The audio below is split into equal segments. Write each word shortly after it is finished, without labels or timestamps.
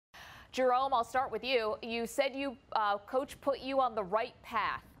Jerome, I'll start with you. You said Coach put you on the right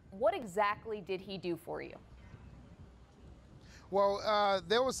path. What exactly did he do for you? Well,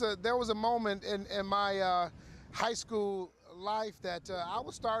 there was a moment in my high school life that I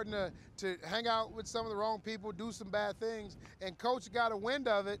was starting to hang out with some of the wrong people, do some bad things, and Coach got a wind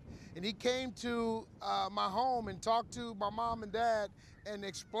of it, and he came to my home and talked to my mom and dad and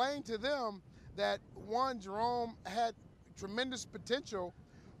explained to them that, one, Jerome had tremendous potential,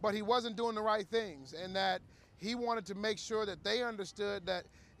 but he wasn't doing the right things, and that he wanted to make sure that they understood that,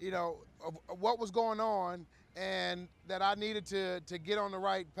 you know, of what was going on, and that I needed to get on the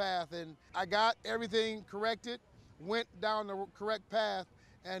right path. And I got everything corrected, went down the correct path,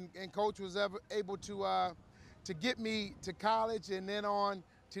 and Coach was able to get me to college and then on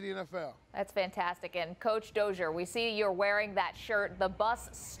to the NFL. That's fantastic. And Coach Dozier, we see you're wearing that shirt. The bus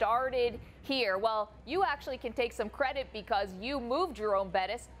started here. Well, you actually can take some credit because you moved Jerome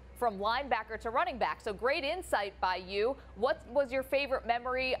Bettis from linebacker to running back. So great insight by you. What was your favorite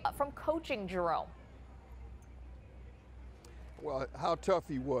memory from coaching Jerome? Well, how tough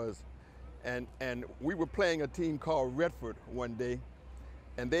he was. And we were playing a team called Redford one day,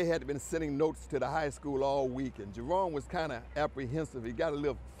 and they had been sending notes to the high school all week, and Jerome was kind of apprehensive. He got a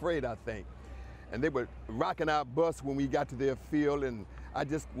little afraid, I think. And they were rocking our bus when we got to their field, and I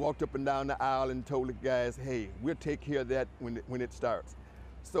just walked up and down the aisle and told the guys, hey, we'll take care of that when it starts.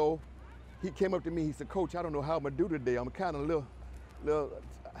 So he came up to me, he said, Coach, I don't know how I'm gonna do today. I'm kind of a little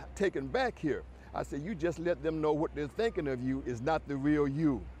taken back here. I said, you just let them know what they're thinking of you is not the real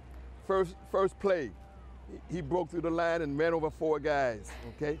you. First play, he broke through the line and ran over 4 guys,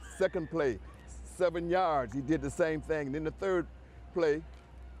 okay? Second play, 7 yards, he did the same thing. And then the third play,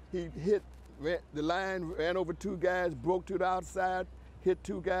 he ran the line, ran over 2 guys, broke to the outside, hit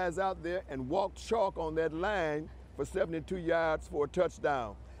 2 guys out there, and walked chalk on that line for 72 yards for a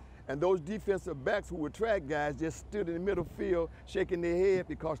touchdown. And those defensive backs who were track guys just stood in the middle field shaking their head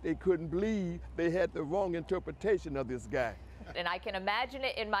because they couldn't believe they had the wrong interpretation of this guy. And I can imagine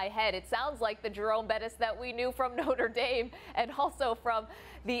it in my head. It sounds like the Jerome Bettis that we knew from Notre Dame and also from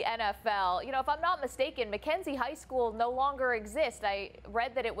the NFL. You know, if I'm not mistaken, Mackenzie High School no longer exists. I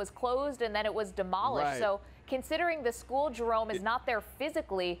read that it was closed and then it was demolished. Right. So considering the school, Jerome, is not there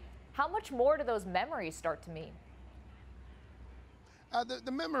physically, how much more do those memories start to mean?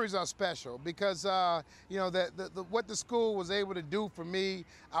 The memories are special because, you know, what the school was able to do for me,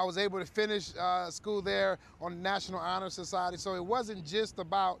 I was able to finish school there on the National Honor Society. So it wasn't just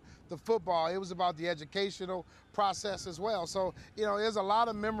about the football, it was about the educational process as well. So, you know, there's a lot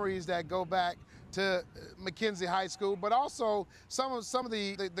of memories that go back to Mackenzie High School, but also some of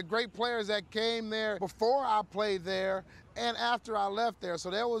the great players that came there before I played there and after I left there. So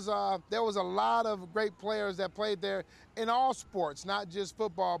there was a lot of great players that played there in all sports, not just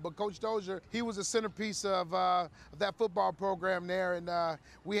football. But Coach Dozier, he was a centerpiece of that football program there, and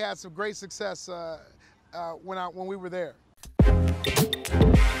we had some great success when we were there.